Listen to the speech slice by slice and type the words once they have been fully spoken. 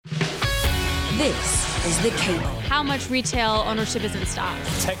This is The Cable. How much retail ownership is in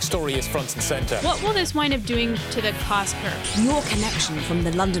stocks? Tech story is front and centre. What will this wind up doing to the cost curve? Your connection from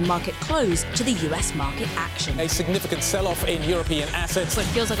the London market close to the US market action. A significant sell-off in European assets. So it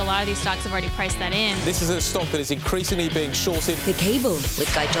feels like a lot of these stocks have already priced that in. This is a stock that is increasingly being shorted. The Cable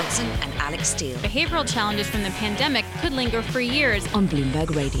with Guy Johnson and Alex Steele. Behavioral challenges from the pandemic could linger for years On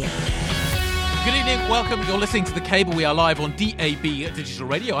Bloomberg Radio. Good evening, welcome. You're listening to The Cable. We are live on DAB Digital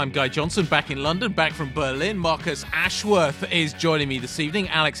Radio. I'm Guy Johnson, back in London, back from Berlin. Marcus Ashworth is joining me this evening.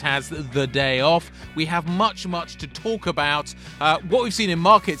 Alex has the day off. We have much to talk about. What we've seen in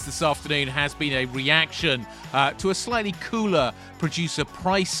markets this afternoon has been a reaction to a slightly cooler producer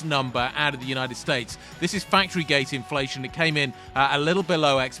price number out of the United States. This is factory gate inflation. It came in a little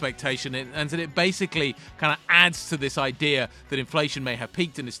below expectation, and it basically kind of adds to this idea that inflation may have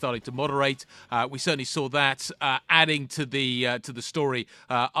peaked and is starting to moderate. We certainly saw that adding to the story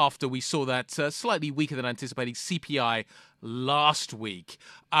after we saw that slightly weaker than anticipated CPI last week.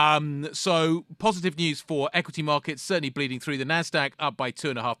 So positive news for equity markets, certainly bleeding through. The Nasdaq up by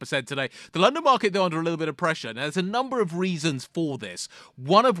 2.5% today. The London market, though, under a little bit of pressure. Now, there's a number of reasons for this.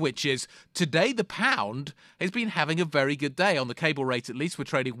 One of which is today the pound has been having a very good day. On the cable rate, at least, we're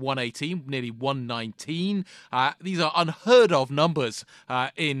trading 118, nearly 119. These are unheard of numbers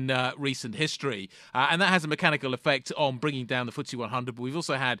in recent history. And that has a mechanical effect on bringing down the FTSE 100. But we've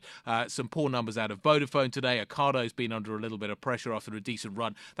also had some poor numbers out of Vodafone today. Ocado's been under a little bit of pressure after a decent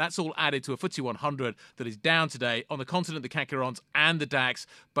run. That's all added to a FTSE 100 that is down today. On the continent, the CAC 40 and the DAX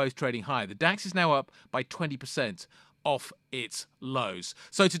both trading higher. The DAX is now up by 20% off its lows.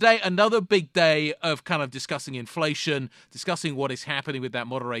 So today, another big day of kind of discussing inflation, discussing what is happening with that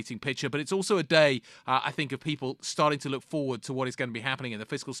moderating picture. But it's also a day, I think, of people starting to look forward to what is going to be happening in the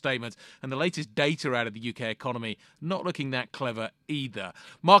fiscal statement. And the latest data out of the UK economy not looking that clever either.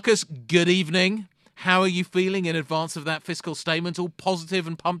 Marcus, good evening. How are you feeling in advance of that fiscal statement? All positive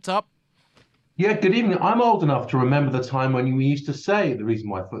and pumped up? Yeah, good evening. I'm old enough to remember the time when we used to say the reason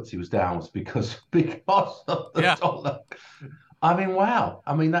why FTSE was down was because of the dollar. I mean, wow.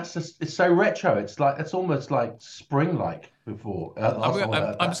 I mean, it's so retro. It's almost like spring-like before.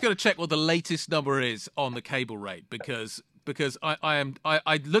 I'm just going to check what the latest number is on the cable rate because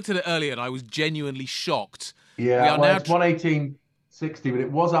I looked at it earlier and I was genuinely shocked. Yeah, it's 118.60, but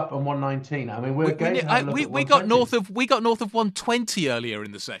it was up on 119. I mean, we got north of 120 earlier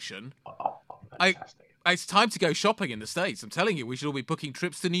in the session. It's time to go shopping in the States. I'm telling you, we should all be booking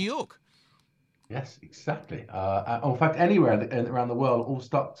trips to New York. Yes, exactly. In fact, anywhere around the world, all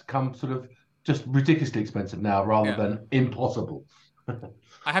start to come sort of just ridiculously expensive now, rather than impossible.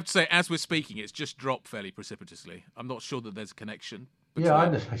 I have to say, as we're speaking, it's just dropped fairly precipitously. I'm not sure that there's a connection. Yeah, I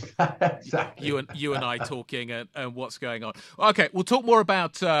understand. Exactly. You and I talking and what's going on. Okay, we'll talk more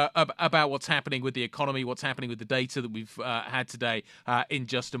about what's happening with the economy, what's happening with the data that we've had today in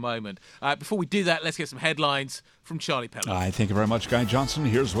just a moment. Before we do that, let's get some headlines from Charlie Pellet. Thank you very much, Guy Johnson.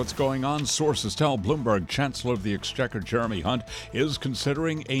 Here's what's going on. Sources tell Bloomberg Chancellor of the Exchequer Jeremy Hunt is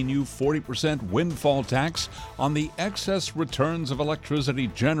considering a new 40% windfall tax on the excess returns of electricity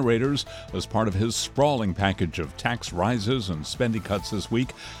generators as part of his sprawling package of tax rises and spending cuts this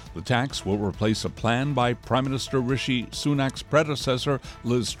week. The tax will replace a plan by Prime Minister Rishi Sunak's predecessor,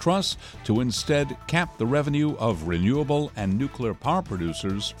 Liz Truss, to instead cap the revenue of renewable and nuclear power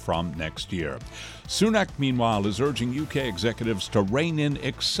producers from next year. Sunak, meanwhile, is urging UK executives to rein in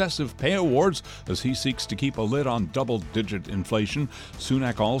excessive pay awards as he seeks to keep a lid on double-digit inflation.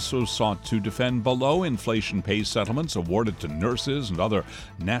 Sunak also sought to defend below-inflation pay settlements awarded to nurses and other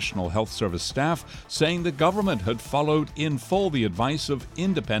National Health Service staff, saying the government had followed in full the advice of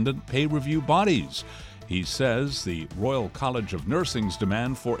independent pay review bodies. He says the Royal College of Nursing's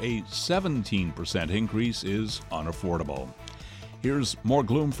demand for a 17% increase is unaffordable. Here's more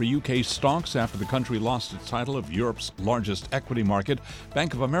gloom for UK stocks after the country lost its title of Europe's largest equity market.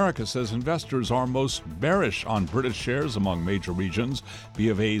 Bank of America says investors are most bearish on British shares among major regions.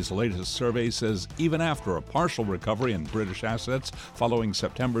 BofA's latest survey says even after a partial recovery in British assets following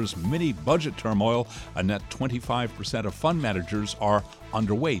September's mini-budget turmoil, a net 25% of fund managers are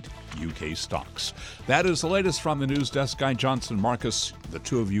underweight UK stocks. That is the latest from the news desk. Guy Johnson, Marcus, the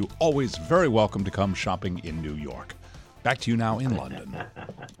two of you always very welcome to come shopping in New York. Back to you now in London.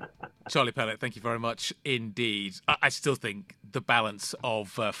 Charlie Pellet, thank you very much indeed. I still think the balance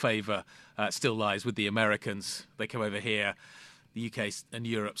of favour still lies with the Americans. They come over here. The UK and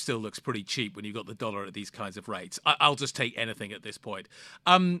Europe still looks pretty cheap when you've got the dollar at these kinds of rates. I'll just take anything at this point.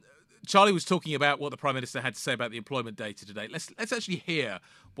 Charlie was talking about what the Prime Minister had to say about the employment data today. Let's actually hear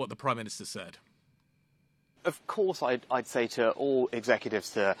what the Prime Minister said. Of course, I'd say to all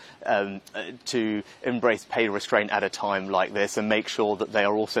executives to embrace pay restraint at a time like this and make sure that they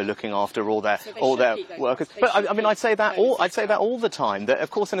are also looking after all their workers. But I mean, I'd say that all the time. That of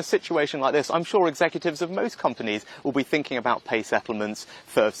course, in a situation like this, I'm sure executives of most companies will be thinking about pay settlements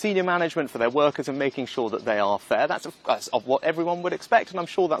for senior management, for their workers, and making sure that they are fair. That's of what everyone would expect, and I'm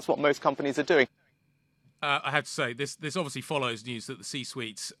sure that's what most companies are doing. I have to say, this obviously follows news that the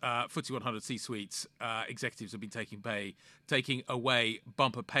C-suites, FTSE 100 C-suites executives have been taking away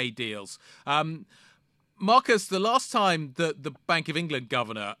bumper pay deals. Marcus, the last time that the Bank of England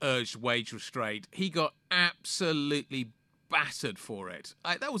governor urged wage restraint, he got absolutely battered for it.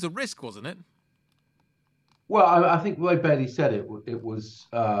 That was a risk, wasn't it? Well, I think the way Bailey said it was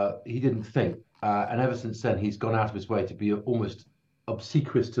he didn't think. And ever since then, he's gone out of his way to be almost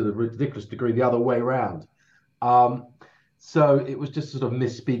obsequious to the ridiculous degree the other way around. So it was just sort of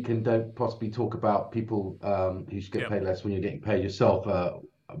misspeak and don't possibly talk about people who should get paid less when you're getting paid yourself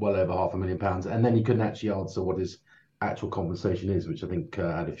well over £500,000. And then he couldn't actually answer what his actual compensation is, which I think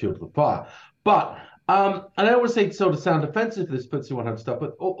added fuel to the fire. But and I don't want to say sort of sound offensive to this FTSE 100 stuff,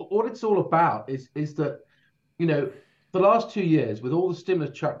 but what it's all about is that, you know, the last 2 years with all the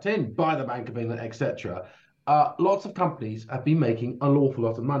stimulus chucked in by the Bank of England, etc., lots of companies have been making an awful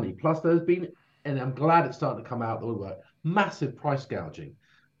lot of money. Plus, there's been, and I'm glad it's starting to come out, massive price gouging,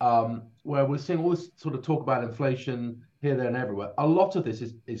 where we're seeing all this sort of talk about inflation here, there, and everywhere. A lot of this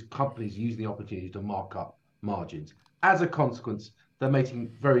is companies using the opportunity to mark up margins. As a consequence, they're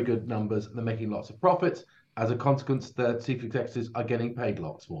making very good numbers. They're making lots of profits. As a consequence, the chief executives are getting paid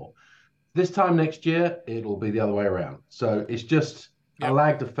lots more. This time next year, it'll be the other way around. So it's just a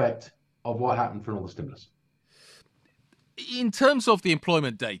lagged effect of what happened from all the stimulus. In terms of the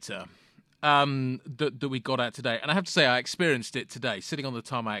employment data that we got out today, and I have to say I experienced it today, sitting on the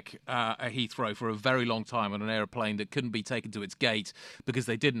tarmac at Heathrow for a very long time on an aeroplane that couldn't be taken to its gate because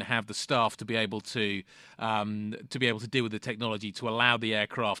they didn't have the staff to be able to deal with the technology to allow the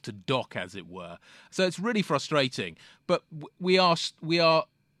aircraft to dock, as it were. So it's really frustrating. But we are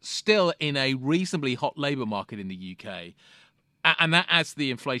still in a reasonably hot labour market in the UK. And that adds to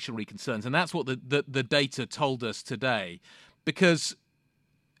the inflationary concerns. And that's what the data told us today, because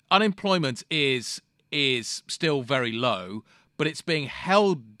unemployment is still very low, but it's being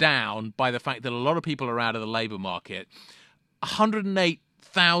held down by the fact that a lot of people are out of the labour market.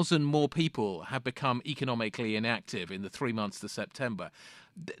 108,000 more people have become economically inactive in the 3 months to September.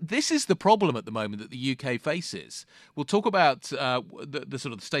 This is the problem at the moment that the UK faces. We'll talk about the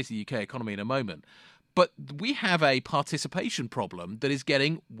sort of the state of the UK economy in a moment. But we have a participation problem that is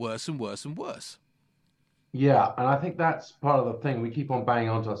getting worse and worse and worse. Yeah, and I think that's part of the thing. We keep on banging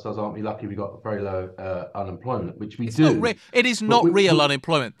onto ourselves, aren't we lucky we got very low unemployment, which we do. It is not real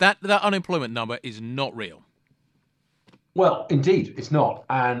unemployment. That unemployment number is not real. Well, indeed, it's not.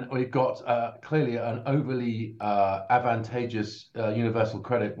 And we've got clearly an overly advantageous universal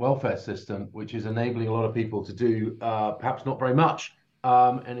credit welfare system, which is enabling a lot of people to do perhaps not very much.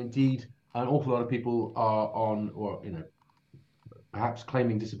 And indeed, an awful lot of people are on, or, you know, perhaps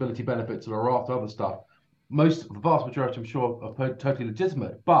claiming disability benefits or after other stuff. The vast majority, I'm sure, are totally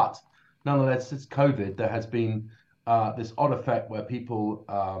legitimate. But nonetheless, since COVID, there has been this odd effect where people,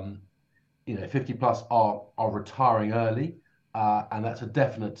 50 plus are retiring early. And that's a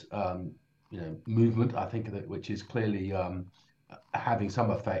definite, movement, I think, which is clearly having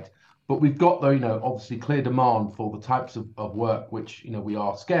some effect. But we've got, though, obviously clear demand for the types of work which, we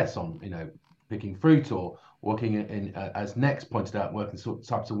are scarce on, picking fruit or working in as Next pointed out, working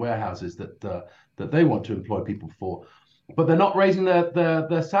types of warehouses that they want to employ people for. But they're not raising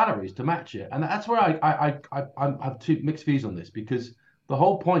their salaries to match it. And that's where I have two mixed views on this, because the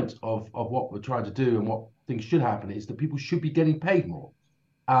whole point of what we're trying to do and what things should happen is that people should be getting paid more.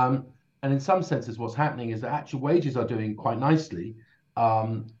 And in some senses, what's happening is that actual wages are doing quite nicely.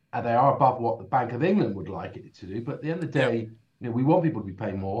 And they are above what the Bank of England would like it to do. But at the end of the day, we want people to be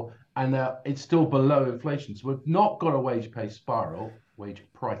paying more, and it's still below inflation. So we've not got a wage price spiral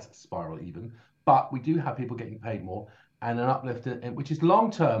even, but we do have people getting paid more and an uplift, which is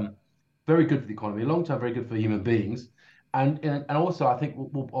long-term very good for the economy, long-term very good for human beings. And also, I think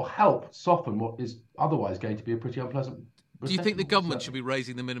will help soften what is otherwise going to be a pretty unpleasant recession. Do you think the government should be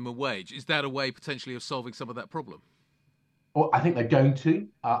raising the minimum wage? Is that a way potentially of solving some of that problem? Well, I think they're going to.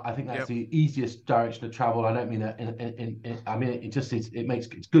 I think that's the easiest direction to travel. I don't mean that. I mean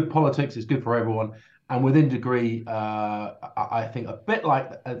it's good politics. It's good for everyone, and within degree, I think a bit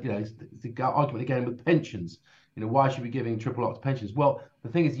like the argument again with pensions. Why should we be giving triple opt pensions? Well, the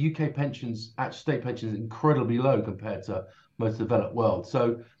thing is, UK pensions, actual state pensions, is incredibly low compared to most of the developed world.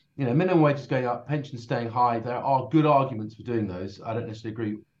 So minimum wage is going up, pensions staying high. There are good arguments for doing those. I don't necessarily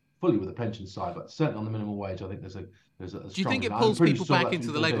agree fully with the pension side, but certainly on the minimum wage, I think there's a strong. Do you think it pulls people back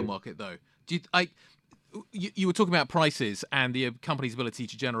into the labour market, though? You were talking about prices and the company's ability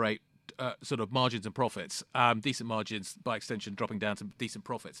to generate sort of margins and profits, decent margins, by extension dropping down to decent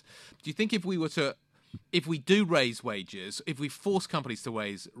profits. Do you think if we do raise wages, if we force companies to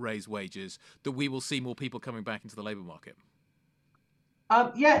raise wages, that we will see more people coming back into the labour market?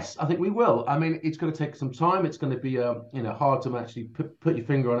 Yes, I think we will. I mean, it's going to take some time. It's going to be hard to actually put your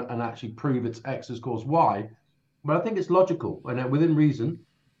finger on it and actually prove it's X has caused Y. But I think it's logical and within reason.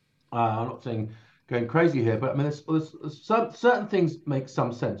 I'm not saying going crazy here, but I mean, there's certain things make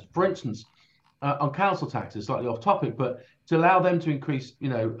some sense. For instance, on council taxes, slightly off topic, but to allow them to increase,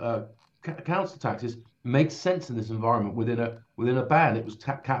 council taxes makes sense in this environment within a band. It was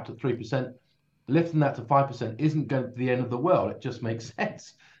capped at 3%. Lifting that to 5% isn't going to be the end of the world. It just makes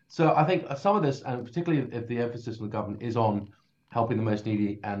sense. So I think some of this, and particularly if the emphasis of the government is on helping the most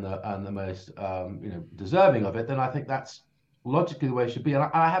needy and the most deserving of it, then I think that's logically the way it should be. And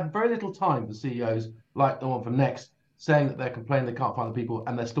I have very little time for CEOs like the one from Next saying that they're complaining they can't find the people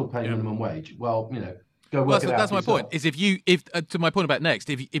and they're still paying minimum wage. Well, go work it out. That's my point. Is if to my point about Next,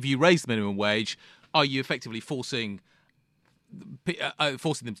 if you raise the minimum wage, are you effectively forcing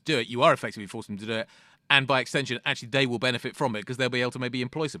them to do it? You are effectively forcing them to do it, and by extension, actually, they will benefit from it because they'll be able to maybe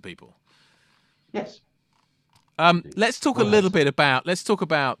employ some people. Yes. Let's talk a little bit about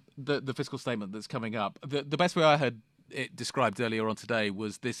the fiscal statement that's coming up. The best way I heard it described earlier on today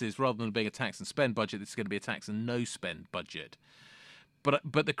was this is, rather than being a tax and spend budget, this is going to be a tax and no spend budget. But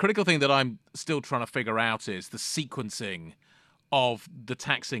the critical thing that I'm still trying to figure out is the sequencing of the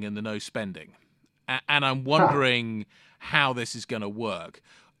taxing and the no spending, and I'm wondering how this is going to work.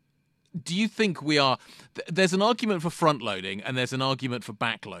 Do you think there's an argument for front loading and there's an argument for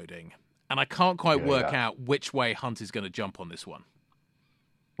back loading, and I can't quite work out which way Hunt is going to jump on this one.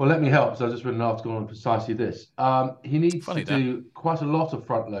 Well, let me help. So I just read an article on precisely this. He needs to do quite a lot of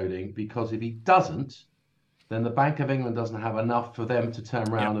front loading, because if he doesn't, then the Bank of England doesn't have enough for them to turn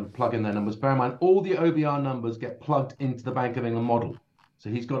around and plug in their numbers. Bear in mind, all the OBR numbers get plugged into the Bank of England model. So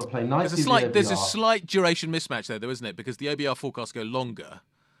he's got to play nicely. There's a slight duration mismatch there, though, isn't it? Because the OBR forecasts go longer,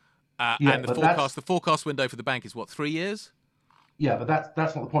 and the forecast window for the bank is 3 years? Yeah, but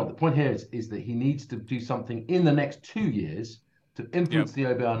that's not the point. The point here is that he needs to do something in the next 2 years to influence the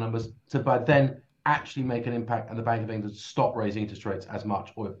OBR numbers, to by then actually make an impact, and the Bank of England stop raising interest rates as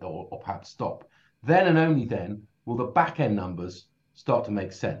much, or perhaps stop. Then and only then will the back end numbers start to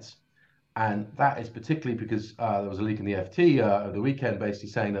make sense. And that is particularly because there was a leak in the FT over the weekend, basically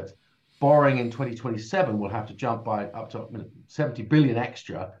saying that borrowing in 2027 will have to jump by up to 70 billion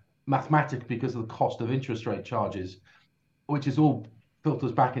extra, mathematically, because of the cost of interest rate charges, which is all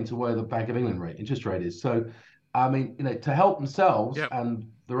filters back into where the Bank of England interest rate is. So, I mean, to help themselves and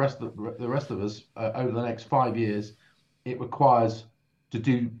the rest of us over the next 5 years, it requires to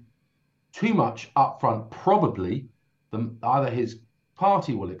do too much upfront. Probably, either his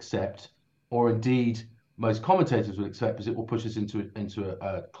party will accept, or indeed most commentators will accept, because it will push us into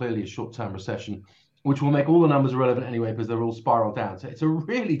clearly a short-term recession, which will make all the numbers irrelevant anyway, because they're all spiraled down. So it's a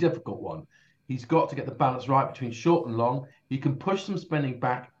really difficult one. He's got to get the balance right between short and long. He can push some spending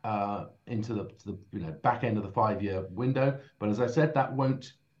back into the back end of the 5-year window, but as I said,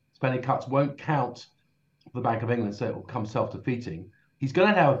 spending cuts won't count for the Bank of England, so it will come self-defeating. He's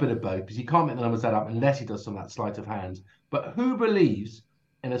going to have a bit of both, because he can't make the numbers add up unless he does some of that sleight of hand. But who believes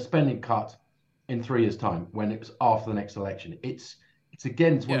in a spending cut in 3 years' time, when it's after the next election? It's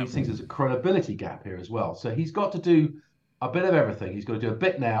one of these things. There's a credibility gap here as well. So he's got to do a bit of everything. He's got to do a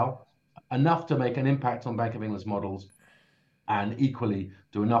bit now, enough to make an impact on Bank of England's models, and equally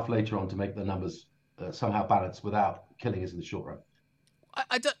do enough later on to make the numbers somehow balance without killing us in the short run.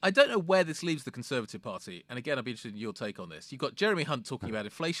 I don't know where this leaves the Conservative Party, and again, I'd be interested in your take on this. You've got Jeremy Hunt talking about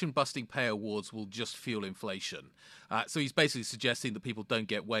inflation-busting pay awards will just fuel inflation. So he's basically suggesting that people don't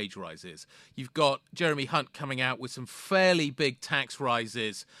get wage rises. You've got Jeremy Hunt coming out with some fairly big tax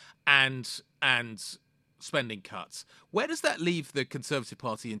rises and spending cuts. Where does that leave the Conservative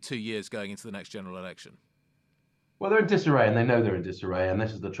Party in 2 years going into the next general election? Well, they're in disarray, and they know they're in disarray, and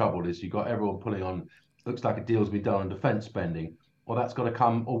this is the trouble, is you've got everyone pulling on, looks like a deal's been done on defence spending. Well, that's got to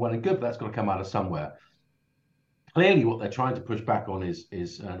come, all well and good, but that's got to come out of somewhere. Clearly, what they're trying to push back on is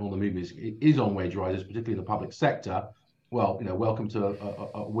and all the movement is on wage rises, particularly in the public sector. Well, welcome to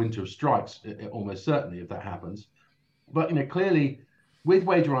a winter of strikes, almost certainly, if that happens. But, clearly, with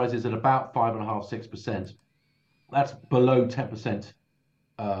wage rises at about 5.5%, 6%, that's below 10%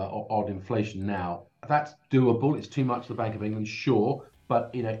 odd inflation now. That's doable. It's too much for the Bank of England, sure. But,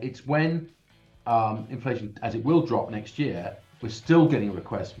 it's when inflation, as it will drop next year, we're still getting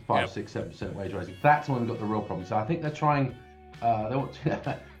requests for 5, 6, 7% wage rises. That's when we've got the real problem. So I think they're trying, they want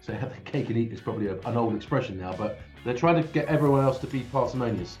to, so have the cake and eat is probably an old expression now, but they're trying to get everyone else to be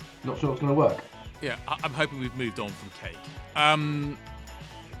parsimonious. Not sure it's going to work. Yeah, I'm hoping we've moved on from cake.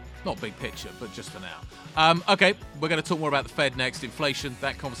 Not big picture, but just for now. Okay, we're going to talk more about the Fed next. Inflation,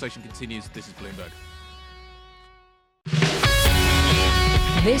 that conversation continues. This is Bloomberg.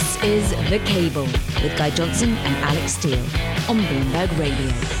 This is The Cable with Guy Johnson and Alex Steele on Bloomberg Radio.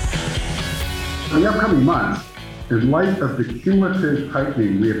 In the upcoming months, in light of the cumulative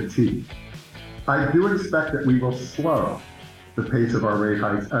tightening we have achieved, I do expect that we will slow the pace of our rate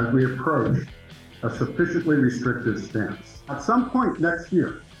hikes as we approach a sufficiently restrictive stance. At some point next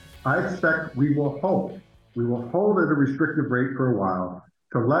year, I expect we will hold at a restrictive rate for a while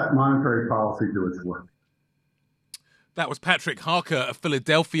to let monetary policy do its work. That was Patrick Harker of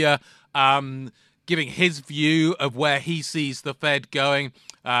Philadelphia, giving his view of where he sees the Fed going.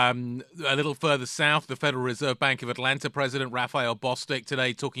 A little further south, the Federal Reserve Bank of Atlanta President Raphael Bostic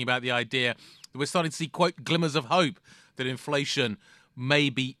today talking about the idea that we're starting to see, quote, glimmers of hope that inflation may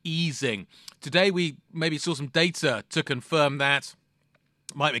be easing. Today we maybe saw some data to confirm that.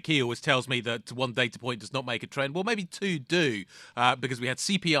 Mike McKee always tells me that one data point does not make a trend. Well, maybe two do, because we had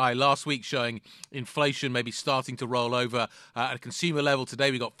CPI last week showing inflation maybe starting to roll over at a consumer level.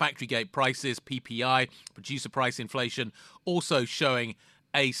 Today we got factory gate prices, PPI, producer price inflation, also showing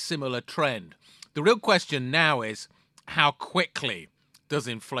a similar trend. The real question now is, how quickly does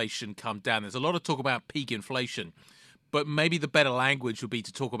inflation come down? There's a lot of talk about peak inflation, but maybe the better language would be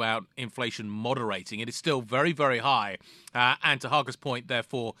to talk about inflation moderating. It is still very, very high. And to Harker's point,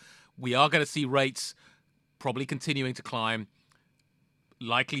 therefore, we are going to see rates probably continuing to climb,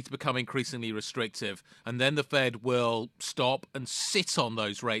 likely to become increasingly restrictive. And then the Fed will stop and sit on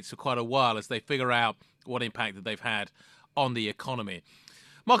those rates for quite a while as they figure out what impact that they've had on the economy.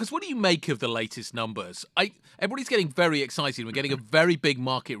 Marcus, what do you make of the latest numbers? Everybody's getting very excited. We're getting a very big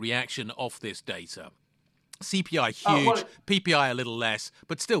market reaction off this data. CPI huge, PPI a little less,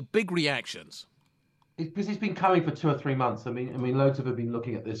 but still big reactions. Because it's been coming for 2 or 3 months. I mean, loads of have been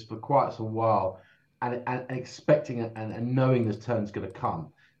looking at this for quite a while and expecting it and knowing this turn's going to come.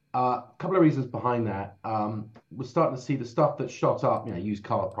 A couple of reasons behind that. We're starting to see the stuff that shot up, used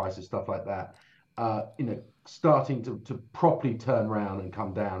car prices, stuff like that, starting to properly turn around and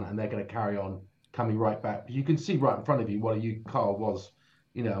come down, and they're going to carry on coming right back. But you can see right in front of you what a used car was,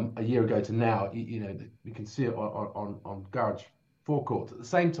 a year ago to now. You can see it on garage forecourts. At the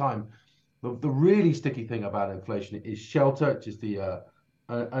same time, the really sticky thing about inflation is shelter, which is the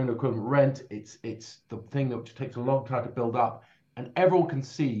owner equivalent rent. It's the thing that takes a long time to build up, and everyone can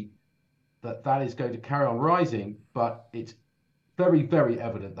see that is going to carry on rising. But it's very, very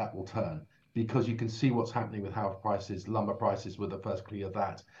evident that will turn, because you can see what's happening with house prices, lumber prices were the first clear of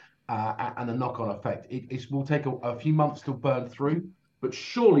that, and the knock-on effect. It will take a few months to burn through. But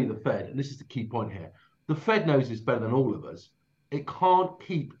surely the Fed, and this is the key point here, the Fed knows this better than all of us. It can't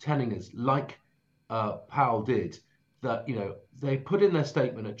keep telling us, like Powell did, that they put in their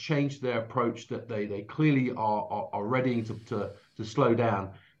statement and changed their approach, that they clearly are ready to slow down,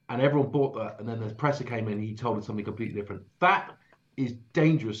 and everyone bought that. And then the presser came in and he told us something completely different. That is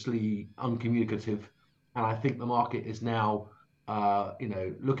dangerously uncommunicative, and I think the market is now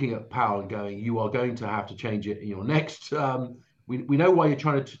looking at Powell and going, you are going to have to change it in your next. We know why you're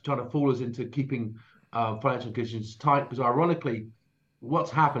trying to fool us into keeping financial conditions tight, because ironically, what's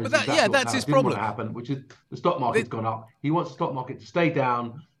happened is that's his problem. Happen, which is the stock market's gone up. He wants the stock market to stay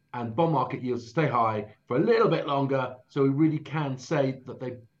down and bond market yields to stay high for a little bit longer, so we really can say that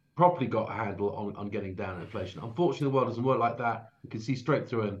they properly got a handle on getting down inflation. Unfortunately, the world doesn't work like that. We can see straight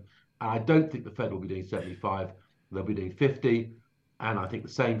through him, and I don't think the Fed will be doing 75. They'll be doing 50, and I think the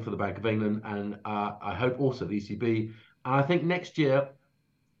same for the Bank of England, and I hope also the ECB. And I think next year,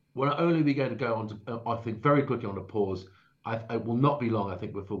 we're not only going to go on to, I think, very quickly on a pause. It will not be long, I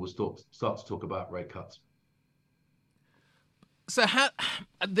think, before we'll start to talk about rate cuts. So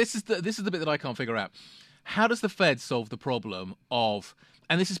this is the bit that I can't figure out. How does the Fed solve the problem of,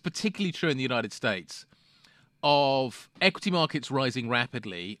 and this is particularly true in the United States, of equity markets rising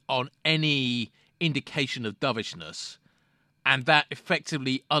rapidly on any indication of dovishness, and that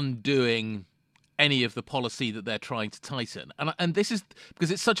effectively undoing any of the policy that they're trying to tighten? And this is because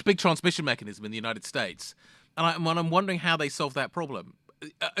it's such a big transmission mechanism in the United States. And I'm wondering how they solve that problem.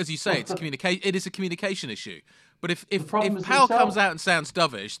 As you say, it is a communication issue. But if Powell comes out and sounds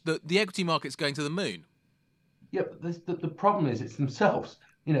dovish, the equity market's going to the moon. Yeah, but the problem is it's themselves.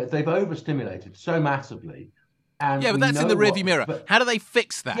 They've overstimulated so massively, And yeah, but that's in the rearview mirror. But, how do they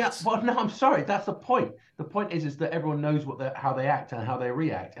fix that? Yeah, well, no, I'm sorry. That's the point. The point is that everyone knows how they act and how they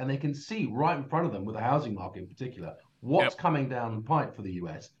react, and they can see right in front of them with the housing market in particular what's coming down the pipe for the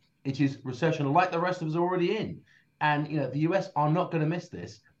US. It is recession like the rest of us are already in, and the US are not going to miss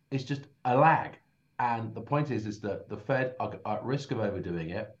this. It's just a lag, and the point is that the Fed are at risk of overdoing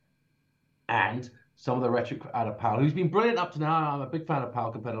it, and some of the rhetoric out of Powell, who's been brilliant up to now. I'm a big fan of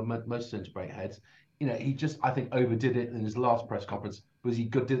Powell compared to most central bank heads. He just, I think, overdid it in his last press conference because he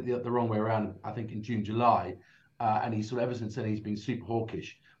did it the wrong way around, I think, in June, July. And he's ever since then, he's been super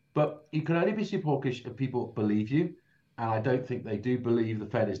hawkish. But you can only be super hawkish if people believe you. And I don't think they do believe the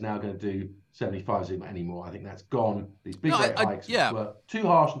Fed is now going to do 75 anymore. I think that's gone. These big rate hikes were too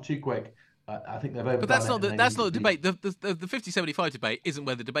harsh and too quick. I think they've overdone it. But that's not the debate. The 50-75 debate isn't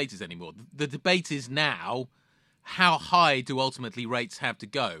where the debate is anymore. The debate is now, how high do ultimately rates have to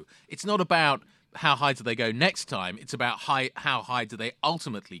go? It's not about how high do they go next time. It's about how high do they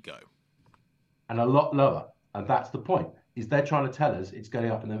ultimately go? And a lot lower. And that's the point, is they're trying to tell us it's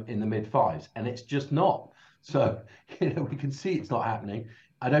going up in the mid fives, and it's just not. So, we can see it's not happening.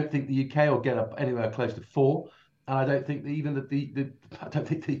 I don't think the UK will get up anywhere close to 4. And I don't think I don't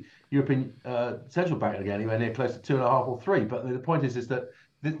think the European Central Bank will get anywhere near close to 2.5 or 3. But the point is that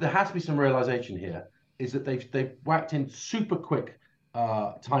there has to be some realization here, is that they've whacked in super quick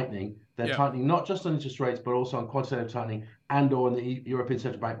tightening. They're tightening not just on interest rates, but also on quantitative tightening and/or in the European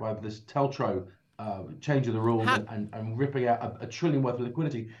Central Bank by this TLTRO change of the rules and ripping out a trillion worth of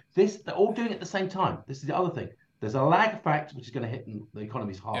liquidity. They're all doing it at the same time. This is the other thing. There's a lag effect which is going to hit the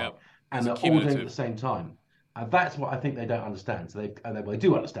economies hard, and they're all doing it at the same time. And that's what I think they don't understand. So they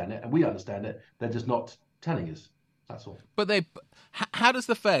do understand it, and we understand it. They're just not telling us. That's all. But how does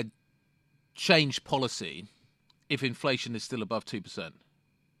the Fed change policy if inflation is still above 2%?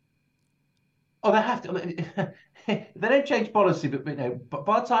 Oh, they have to. I mean, they don't change policy, but but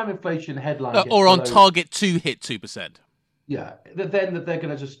by the time inflation headline or on target to hit 2%. Yeah, then they're going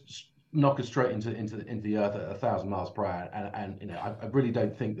to just knock us straight into the earth at 1,000 miles per hour, and I really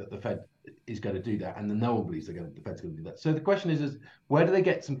don't think that the Fed is going to do that, and no one believes the Fed's going to do that. So the question is where do they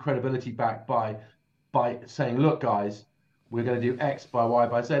get some credibility back by saying, look, guys, we're going to do X by Y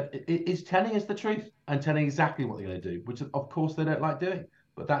by Z? It's telling us the truth and telling exactly what they're going to do, which of course they don't like doing.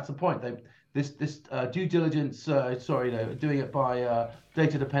 But that's the point. This due diligence, doing it by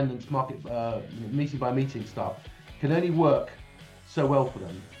data dependence, market meeting by meeting stuff can only work so well for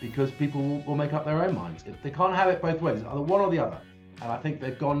them because people will make up their own minds. If they can't have it both ways, either one or the other. And I think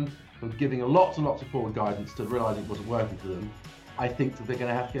they've gone from giving lots and lots of forward guidance to realizing it wasn't working for them. I think that they're going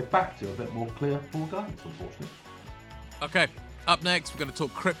to have to get back to a bit more clear forward guidance, unfortunately. Okay, up next, we're going to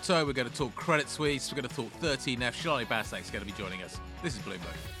talk crypto, we're going to talk Credit Suisse, we're going to talk 13F. Sonali Basak is going to be joining us. This is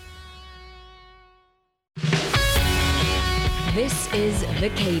Bloomberg. This is The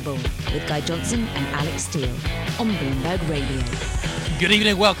Cable with Guy Johnson and Alex Steele on Bloomberg Radio. Good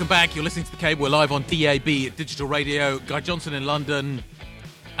evening, welcome back. You're listening to The Cable. We're live on DAB Digital Radio. Guy Johnson in London.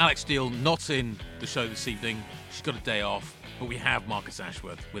 Alex Steele not in the show this evening. She's got a day off. But we have Marcus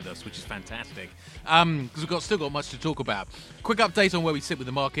Ashworth with us, which is fantastic, because we've still got much to talk about. Quick update on where we sit with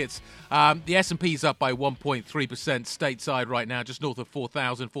the markets. The S&P is up by 1.3% stateside right now, just north of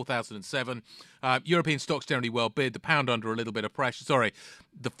 4,007. European stocks generally well bid. The pound under a little bit of pressure.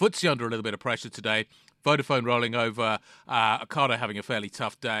 The FTSE under a little bit of pressure today. Vodafone rolling over. Ocado having a fairly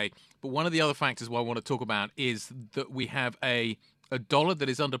tough day. But one of the other factors I want to talk about is that we have a dollar that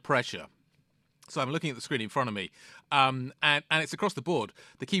is under pressure. So I'm looking at the screen in front of me, and it's across the board.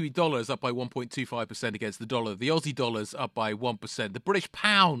 The Kiwi dollar is up by 1.25% against the dollar. The Aussie dollar is up by 1%. The British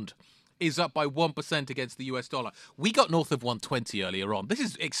pound is up by 1% against the US dollar. We got north of 120 earlier on. This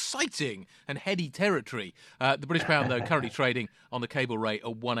is exciting and heady territory. The British pound, though, currently trading on the cable rate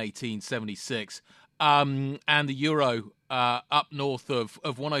at 118.76. And the euro up north of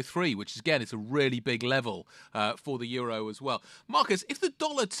 103, which is, again, it's a really big level for the euro as well. Marcus, if the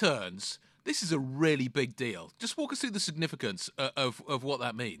dollar turns, this is a really big deal. Just walk us through the significance of what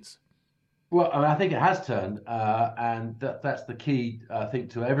that means. Well, I mean, I think it has turned, and that's the key, I think,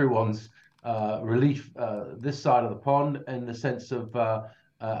 to everyone's relief this side of the pond, in the sense of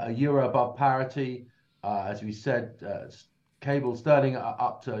a euro above parity. As we said, cable sterling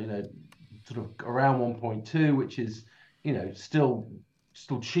up to sort of around 1.2, which is still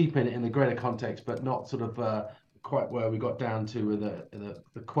cheap in the greater context, but not sort of quite where we got down to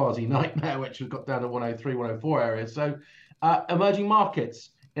the quasi nightmare, which we got down to 103, 104 area. So emerging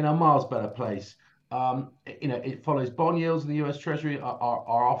markets in a miles better place. It follows bond yields in the US Treasury are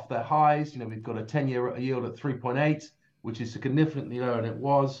off their highs. We've got a 10-year yield at 3.8, which is significantly lower than it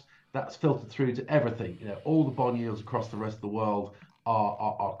was. that's filtered through to everything. All the bond yields across the rest of the world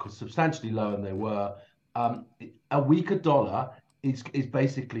are substantially lower than they were. A weaker dollar is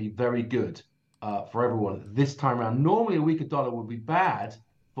basically very good for everyone this time around. Normally, a weaker dollar would be bad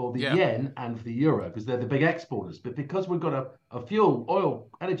for the yen and for the euro because they're the big exporters. But because we've got a fuel, oil,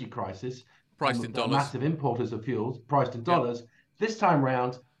 energy crisis, priced in dollars, massive importers of fuels priced in dollars, this time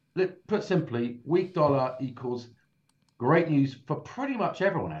round, put simply, weak dollar equals great news for pretty much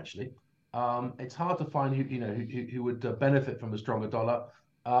everyone. Actually, it's hard to find who would benefit from a stronger dollar,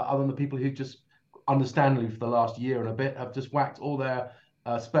 other than the people who just, understandably, for the last year and a bit, have just whacked all their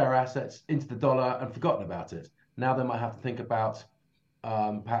spare assets into the dollar and forgotten about it. Now they might have to think about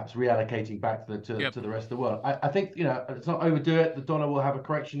perhaps reallocating back to the rest of the world. I think, let's not overdo it. The dollar will have a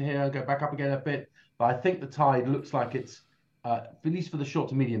correction here, go back up again a bit. But I think the tide looks like it's, at least for the short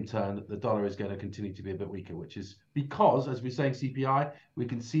to medium term, that the dollar is going to continue to be a bit weaker, which is because, as we're saying, CPI, we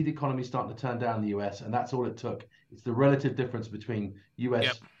can see the economy starting to turn down in the US, and that's all it took. It's the relative difference between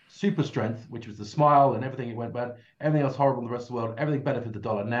US super strength, which was the smile and everything, it went bad, everything else horrible in the rest of the world, everything benefited the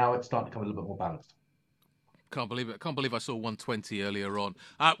dollar. Now it's starting to come a little bit more balanced. Can't believe it. Can't believe I saw 120 earlier on.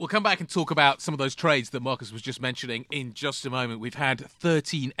 We'll come back and talk about some of those trades that Marcus was just mentioning in just a moment. We've had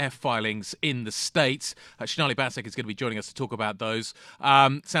 13 F filings in the States. Sonali Basak is going to be joining us to talk about those.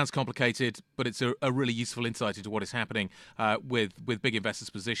 Sounds complicated, but it's a really useful insight into what is happening with big investors'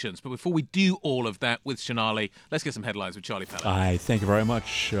 positions. But before we do all of that with Sonali, let's get some headlines with Charlie Pellet. Thank you very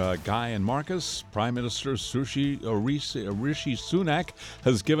much, Guy and Marcus. Prime Minister Rishi Sunak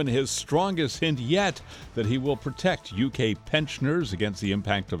has given his strongest hint yet that he will protect UK pensioners against the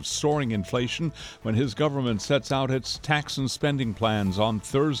impact of soaring inflation when his government sets out its tax and spending plans on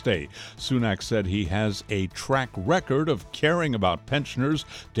Thursday. Sunak said he has a track record of caring about pensioners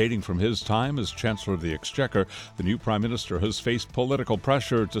dating from his time as Chancellor of the Exchequer. The new Prime Minister has faced political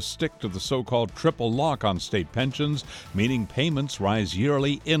pressure to stick to the so-called triple lock on state pensions, meaning payments rise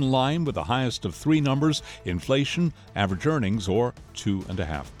yearly in line with the highest of three numbers: inflation, average earnings, or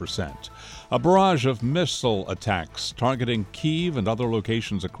 2.5%. A barrage of missile attacks targeting Kyiv and other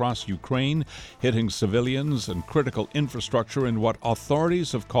locations across Ukraine, hitting civilians and critical infrastructure in what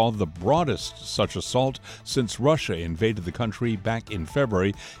authorities have called the broadest such assault since Russia invaded the country back in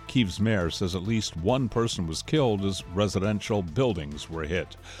February. Kyiv's mayor says at least one person was killed as residential buildings were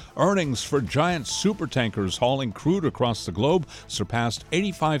hit. Earnings for giant supertankers hauling crude across the globe surpassed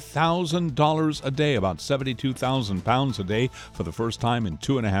 $85,000 a day, about 72,000 pounds a day, for the first time in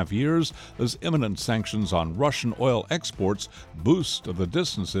 2.5 years, as imminent sanctions on Russian oil exports boost the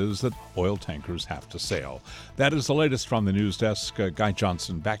distances that oil tankers have to sail. That is the latest from the news desk. Guy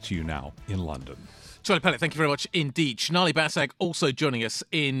Johnson, back to you now in London. Charlie Pellet, thank you very much indeed. Sonali Basak also joining us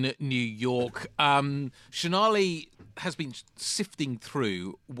in New York. Sonali has been sifting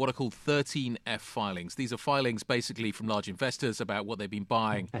through what are called 13 F filings. These are filings basically from large investors about what they've been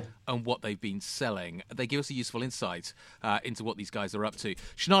buying and what they've been selling. They give us a useful insight into what these guys are up to.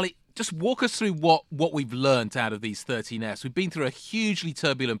 Sonali, just walk us through what we've learned out of these 13 Fs. We've been through a hugely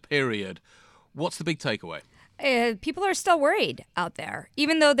turbulent period. What's the big takeaway? People are still worried out there,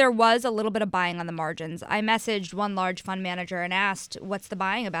 even though there was a little bit of buying on the margins. I messaged one large fund manager and asked, what's the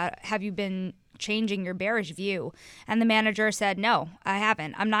buying about? Have you been changing your bearish view? And the manager said, no, I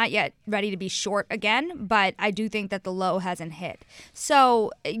haven't. I'm not yet ready to be short again, but I do think that the low hasn't hit.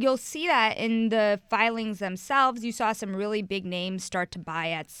 So you'll see that in the filings themselves. You saw some really big names start to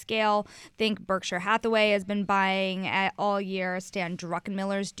buy at scale. Think Berkshire Hathaway has been buying all year. Stan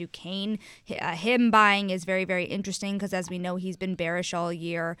Druckenmiller's Duquesne, him buying is very, very interesting because, as we know, he's been bearish all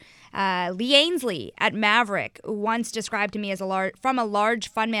year. Lee Ainsley at Maverick, once described to me as from a large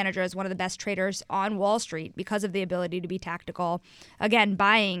fund manager as one of the best traders on Wall Street because of the ability to be tactical. Again,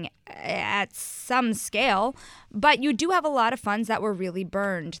 buying at some scale, but you do have a lot of funds that were really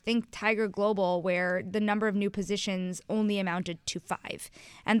burned. Think Tiger Global, where the number of new positions only amounted to 5.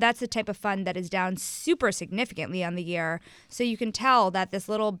 And that's the type of fund that is down super significantly on the year. So you can tell that this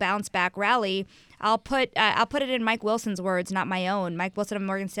little bounce back rally, I'll put it in Mike Wilson's words, not my own. Mike Wilson of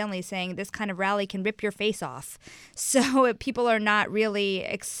Morgan Stanley is saying this kind of rally can rip your face off. So people are not really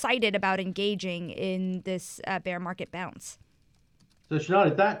excited about engaging in this bear market bounce. So, Sonali,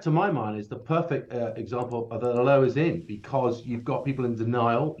 that, to my mind, is the perfect example of that the low is in, because you've got people in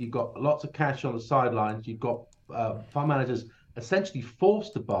denial, you've got lots of cash on the sidelines, you've got fund managers essentially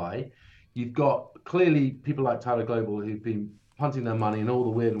forced to buy, you've got clearly people like Tyler Global who've been punting their money and all the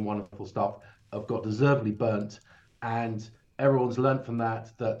weird and wonderful stuff have got deservedly burnt, and everyone's learned from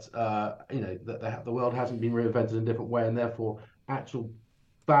that that the world hasn't been reinvented in a different way, and therefore actual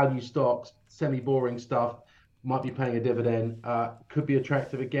value stocks, semi-boring stuff, might be paying a dividend, could be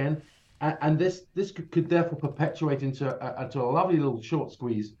attractive again. And this could therefore perpetuate into a lovely little short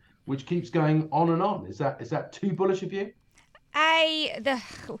squeeze, which keeps going on and on. Is that too bullish of you?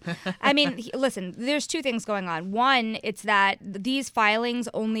 I mean, listen, there's two things going on. One, it's that these filings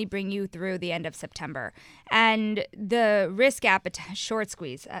only bring you through the end of September. And the risk appetite, short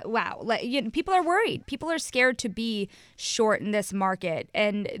squeeze, wow. People are worried. People are scared to be short in this market.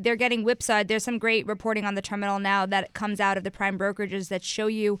 And they're getting whipsawed. There's some great reporting on the terminal now that comes out of the prime brokerages that show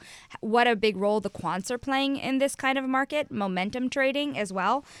you what a big role the quants are playing in this kind of market, momentum trading as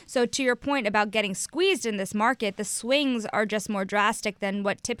well. So to your point about getting squeezed in this market, the swings are just more drastic than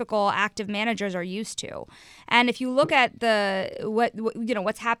what typical active managers are used to. And if you look at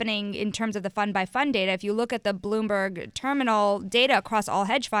what's happening in terms of the fund by fund data, if you look at the Bloomberg terminal data across all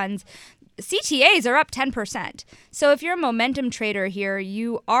hedge funds, CTAs are up 10%. So if you're a momentum trader here,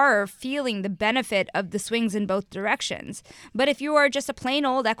 you are feeling the benefit of the swings in both directions. But if you are just a plain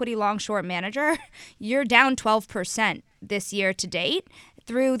old equity long short manager, you're down 12% this year to date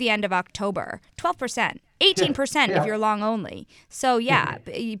through the end of October. 12%. 18% if you're long only. So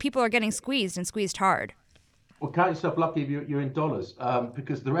people are getting squeezed and squeezed hard. Well, count yourself lucky if you're in dollars,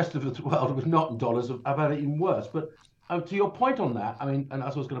 because the rest of the world was not in dollars. I've had it even worse. But to your point on that, I mean, and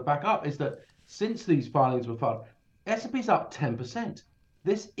that's what I was going to back up, is that since these filings were filed, S&P's up 10%.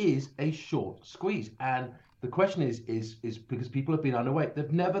 This is a short squeeze, and the question is because people have been underweight.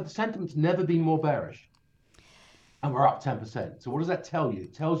 The sentiment's never been more bearish. And we're up 10%. So what does that tell you?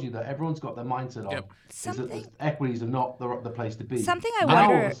 It tells you that everyone's got their mindset on is that the equities are not the place to be. Something I now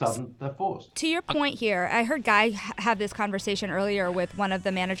wonder. All of a sudden, they're forced. To your point here, I heard Guy have this conversation earlier with one of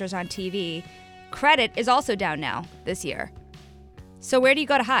the managers on TV. Credit is also down now this year. So where do you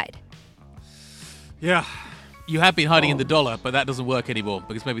go to hide? Yeah. You have been hiding in the dollar, but that doesn't work anymore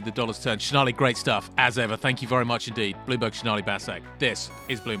because maybe the dollar's turned. Sonali, great stuff, as ever. Thank you very much indeed. Bloomberg, Sonali, Basak. This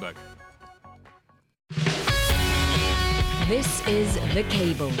is Bloomberg. This is The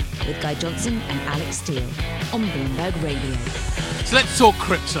Cable with Guy Johnson and Alex Steele on Bloomberg Radio. So let's talk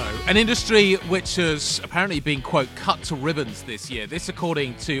crypto, an industry which has apparently been, quote, cut to ribbons this year. This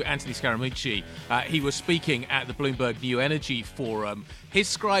according to Anthony Scaramucci. He was speaking at the Bloomberg New Energy Forum.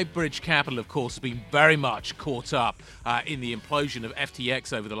 His SkyBridge capital, of course, has been very much caught up in the implosion of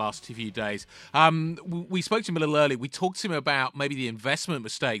FTX over the last few days. We spoke to him a little earlier. We talked to him about maybe the investment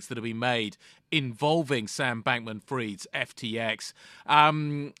mistakes that have been made involving Sam Bankman-Fried's FTX.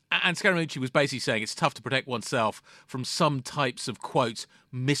 And Scaramucci was basically saying it's tough to protect oneself from some types of, quote,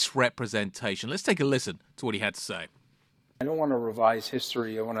 misrepresentation. Let's take a listen to what he had to say. I don't want to revise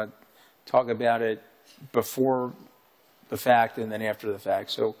history. I want to talk about it before the fact and then after the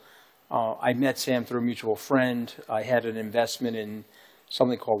fact. So I met Sam through a mutual friend. I had an investment in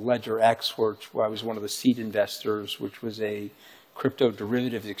something called Ledger X, where I was one of the seed investors, which was a crypto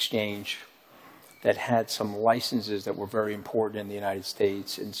derivatives exchange that had some licenses that were very important in the United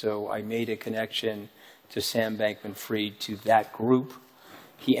States. And so I made a connection to Sam Bankman-Fried, to that group.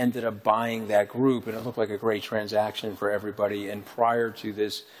 He ended up buying that group, and it looked like a great transaction for everybody. And prior to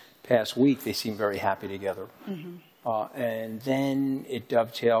this past week, they seemed very happy together. Mm-hmm. And then it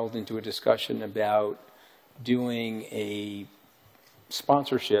dovetailed into a discussion about doing a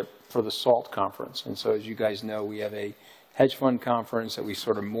sponsorship for the SALT conference. And so as you guys know, we have a hedge fund conference that we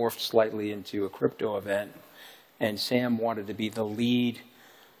sort of morphed slightly into a crypto event. And Sam wanted to be the lead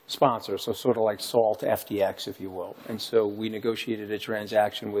sponsor, so sort of like SALT FTX, if you will. And so we negotiated a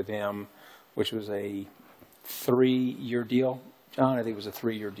transaction with him, which was a 3-year deal. John, I think it was a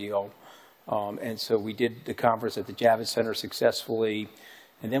 3-year deal. And so we did the conference at the Javits Center successfully.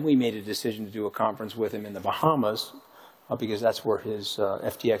 And then we made a decision to do a conference with him in the Bahamas, because that's where his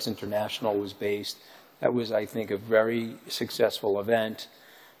FTX International was based. That was, I think, a very successful event,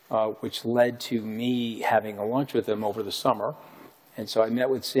 which led to me having a lunch with him over the summer. And so I met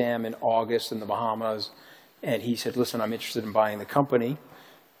with Sam in August in the Bahamas, and he said, listen, I'm interested in buying the company.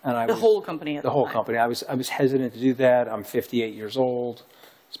 And the whole company at the whole time. Company. I was hesitant to do that. I'm 58 years old,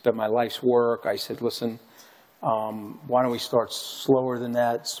 spent my life's work. I said, listen, why don't we start slower than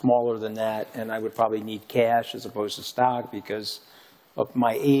that, smaller than that, and I would probably need cash as opposed to stock because of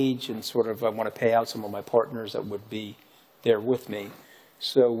my age and sort of I want to pay out some of my partners that would be there with me.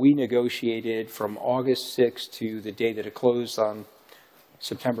 So we negotiated from August 6th to the day that it closed on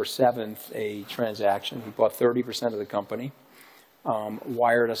September 7th, a transaction. He bought 30% of the company,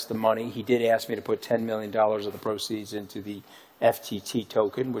 wired us the money. He did ask me to put $10 million of the proceeds into the FTT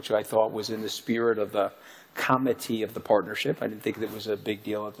token, which I thought was in the spirit of the comity of the partnership. I didn't think that was a big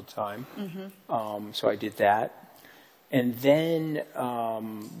deal at the time. Mm-hmm. So I did that. And then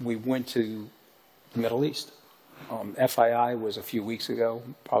we went to the Middle East. FII was a few weeks ago,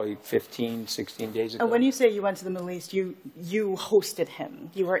 probably 15, 16 days ago. And when you say you went to the Middle East, you hosted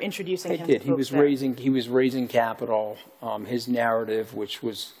him. You were introducing him to folks He was raising capital. His narrative, which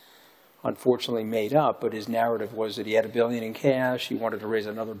was unfortunately made up, but his narrative was that he had $1 billion in cash. He wanted to raise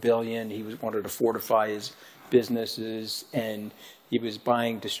another $1 billion. He wanted to fortify his businesses, and he was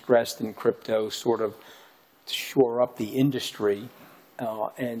buying distressed in crypto, sort of to shore up the industry.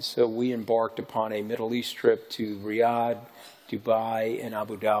 And so we embarked upon a Middle East trip to Riyadh, Dubai, and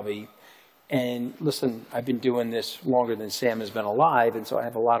Abu Dhabi. And listen, I've been doing this longer than Sam has been alive, and so I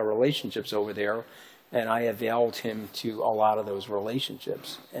have a lot of relationships over there, and I availed him to a lot of those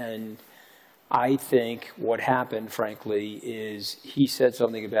relationships. And I think what happened, frankly, is he said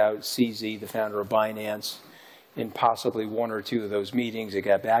something about CZ, the founder of Binance, in possibly one or two of those meetings. It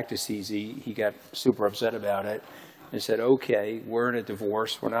got back to CZ. He got super upset about it and said, okay, we're in a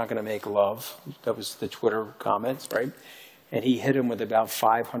divorce. We're not going to make love. That was the Twitter comments, right? And he hit him with about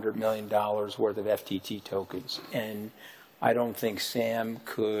 $500 million worth of FTT tokens. And I don't think Sam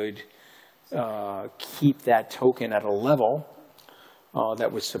could keep that token at a level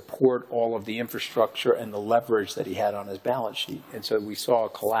that would support all of the infrastructure and the leverage that he had on his balance sheet. And so we saw a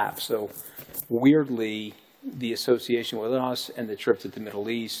collapse. So weirdly, the association with us and the trip to the Middle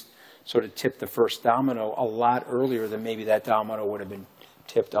East sort of tipped the first domino a lot earlier than maybe that domino would have been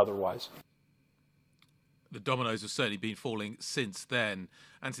tipped otherwise. The dominoes have certainly been falling since then.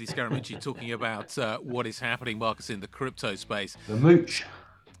 Anthony Scaramucci talking about what is happening, Marcus, in the crypto space. The mooch.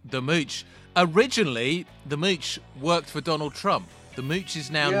 The mooch. Originally, the mooch worked for Donald Trump. The mooch is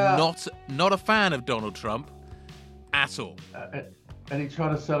now not a fan of Donald Trump at all. And he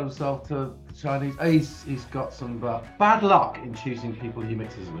tried to sell himself to the Chinese. He's got some bad luck in choosing people he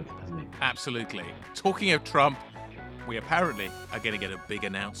mixes with, hasn't he? Absolutely. Talking of Trump, we apparently are going to get a big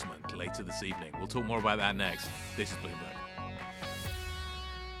announcement later this evening. We'll talk more about that next. This is Bloomberg.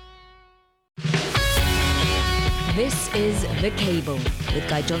 This is The Cable with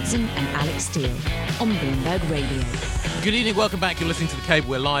Guy Johnson and Alex Steele on Bloomberg Radio. Good evening, welcome back. You're listening to The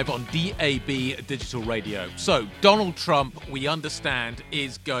Cable. We're live on DAB Digital Radio. So, Donald Trump, we understand,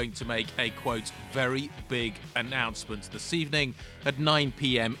 is going to make a, quote, very big announcement this evening at 9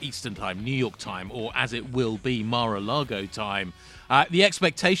 p.m. Eastern Time, New York time, or as it will be, Mar-a-Lago time. The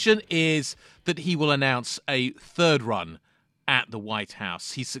expectation is that he will announce a third run at the White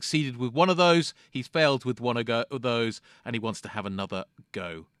House. He's succeeded with one of those, he's failed with one of those, and he wants to have another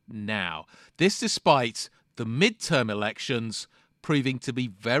go now. This despite the midterm elections proving to be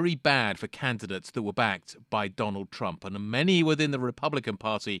very bad for candidates that were backed by Donald Trump. And many within the Republican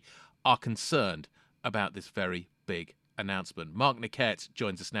Party are concerned about this very big announcement. Mark Niquette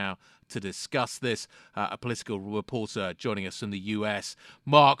joins us now to discuss this, a political reporter joining us from the US.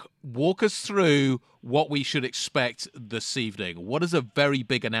 Mark, walk us through what we should expect this evening. What does a very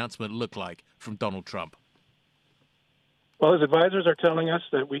big announcement look like from Donald Trump? Well, his advisors are telling us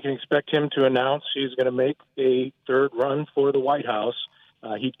that we can expect him to announce he's going to make a third run for the White House.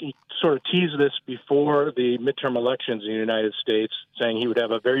 He sort of teased this before the midterm elections in the United States, saying he would have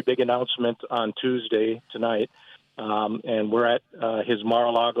a very big announcement on Tuesday tonight. And we're at his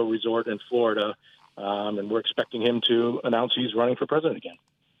Mar-a-Lago resort in Florida, and we're expecting him to announce he's running for president again.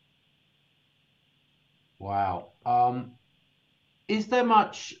 Wow. Is there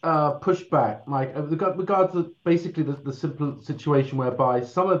much pushback, Mike, with regard to basically the simple situation whereby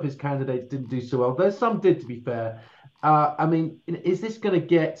some of his candidates didn't do so well? There's some did, to be fair. I mean, is this going to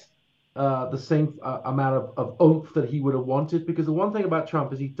get the same amount of oomph that he would have wanted? Because the one thing about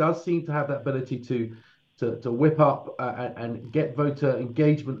Trump is he does seem to have that ability to whip up and get voter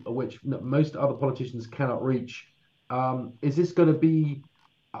engagement, which most other politicians cannot reach. Is this going to be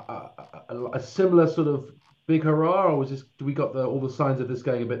a similar sort of big hurrah, or do we got all the signs of this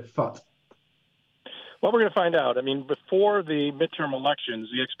going a bit fut? Well, we're going to find out. I mean, before the midterm elections,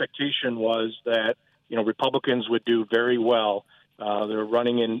 the expectation was that, Republicans would do very well. They're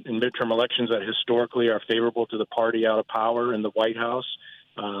running in midterm elections that historically are favorable to the party out of power in the White House.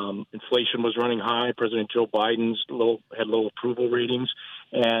 Inflation was running high. President Joe Biden's had low approval ratings.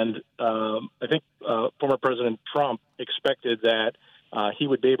 And I think former President Trump expected that he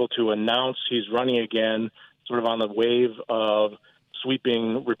would be able to announce he's running again sort of on the wave of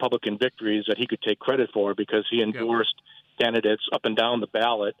sweeping Republican victories that he could take credit for because he endorsed candidates up and down the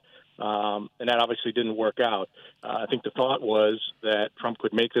ballot. And that obviously didn't work out. I think the thought was that Trump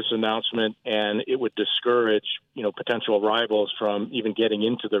could make this announcement and it would discourage, potential rivals from even getting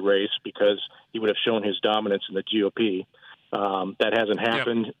into the race because he would have shown his dominance in the GOP. That hasn't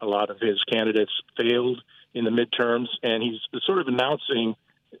happened. A lot of his candidates failed in the midterms, and he's sort of announcing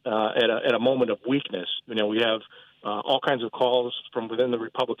at a moment of weakness. We have all kinds of calls from within the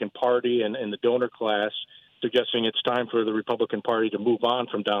Republican Party and the donor class suggesting it's time for the Republican Party to move on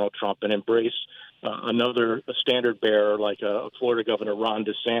from Donald Trump and embrace another standard bearer like Florida Governor Ron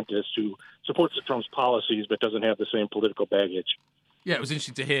DeSantis, who supports Trump's policies but doesn't have the same political baggage. Yeah, it was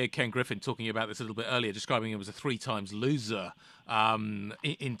interesting to hear Ken Griffin talking about this a little bit earlier, describing him as a 3 times loser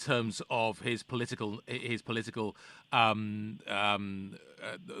in terms of his political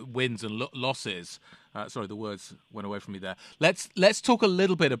wins and losses. Sorry, the words went away from me there. Let's talk a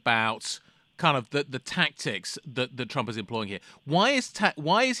little bit about kind of the tactics that Trump is employing here. Why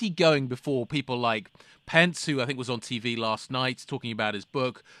is he going before people like Pence, who I think was on TV last night talking about his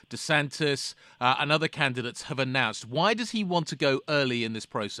book, DeSantis, and other candidates have announced? Why does he want to go early in this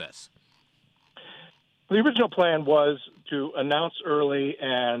process? The original plan was to announce early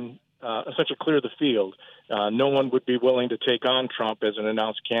and essentially clear the field. No one would be willing to take on Trump as an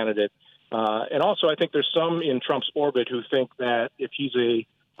announced candidate. And also, I think there's some in Trump's orbit who think that if he's a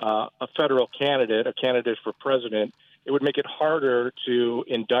federal candidate, a candidate for president, it would make it harder to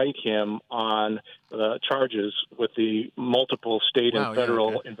indict him on charges with the multiple state and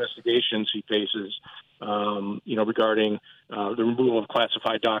federal investigations he faces, regarding the removal of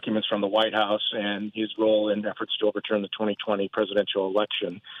classified documents from the White House and his role in efforts to overturn the 2020 presidential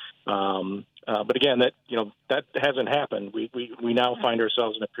election. But again, that hasn't happened. We now find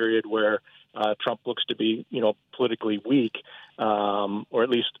ourselves in a period where Trump looks to be, politically weak, or at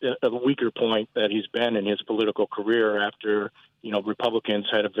least a weaker point that he's been in his political career after, Republicans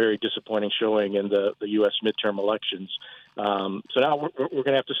had a very disappointing showing in the U.S. midterm elections. So now we're going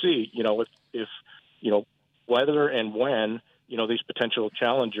to have to see, if whether and when, these potential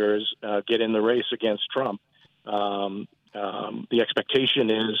challengers get in the race against Trump. The expectation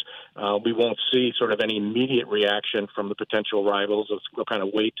is we won't see sort of any immediate reaction from the potential rivals. We'll kind of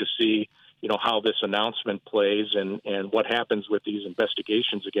wait to see, how this announcement plays and what happens with these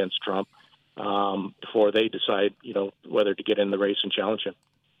investigations against Trump before they decide, whether to get in the race and challenge him.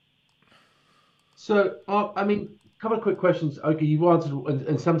 So, a couple of quick questions. Okay, you've answered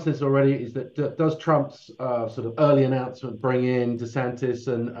in some sense already. Is that does Trump's sort of early announcement bring in DeSantis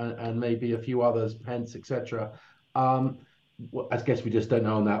and maybe a few others, Pence, etc.? I guess we just don't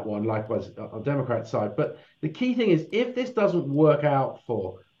know on that one. Likewise on Democrat side. But the key thing is, if this doesn't work out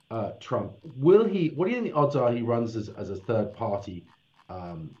for Trump, will he? What do you think the odds are he runs as a third party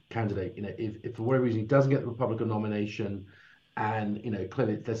candidate? If for whatever reason he doesn't get the Republican nomination, and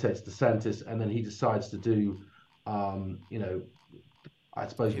clearly let's say it's DeSantis, and then he decides to do, I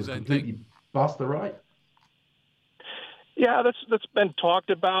suppose would completely bust the right. Yeah, that's been talked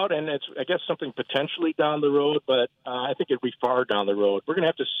about, and it's, I guess, something potentially down the road, but I think it'd be far down the road. We're going to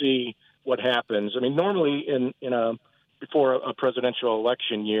have to see what happens. Normally before a presidential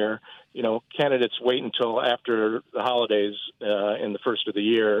election year, candidates wait until after the holidays in the first of the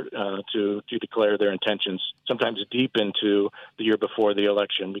year to declare their intentions, sometimes deep into the year before the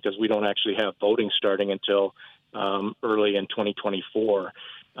election, because we don't actually have voting starting until early in 2024.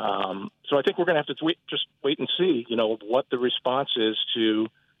 So I think we're going to have to wait and see, what the response is to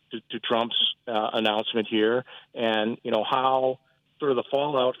Trump's announcement here, and how sort of the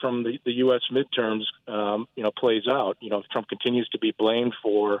fallout from the U.S. midterms, plays out. If Trump continues to be blamed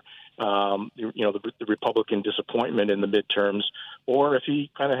for, the Republican disappointment in the midterms, or if he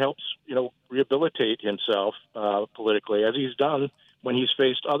kind of helps, rehabilitate himself politically, as he's done when he's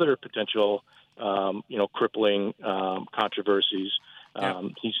faced other potential, crippling controversies.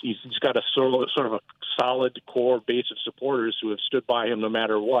 He's got a sort of a solid core base of supporters who have stood by him no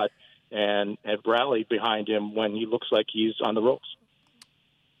matter what, and have rallied behind him when he looks like he's on the ropes.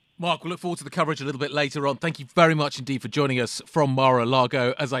 Mark, we'll look forward to the coverage a little bit later on. Thank you very much indeed for joining us from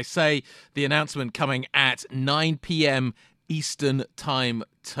Mar-a-Lago. As I say, the announcement coming at 9 p.m. Eastern time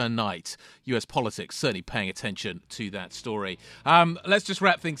tonight. US politics certainly paying attention to that story. Let's just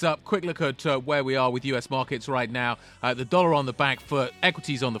wrap things up. Quick look at where we are with US markets right now. The dollar on the back foot,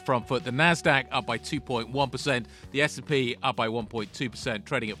 equities on the front foot. The Nasdaq up by 2.1%. The S&P up by 1.2%,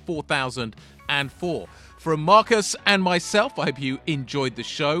 trading at 4,004. From Marcus and myself, I hope you enjoyed the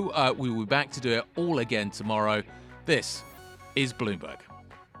show. We will be back to do it all again tomorrow. This is Bloomberg.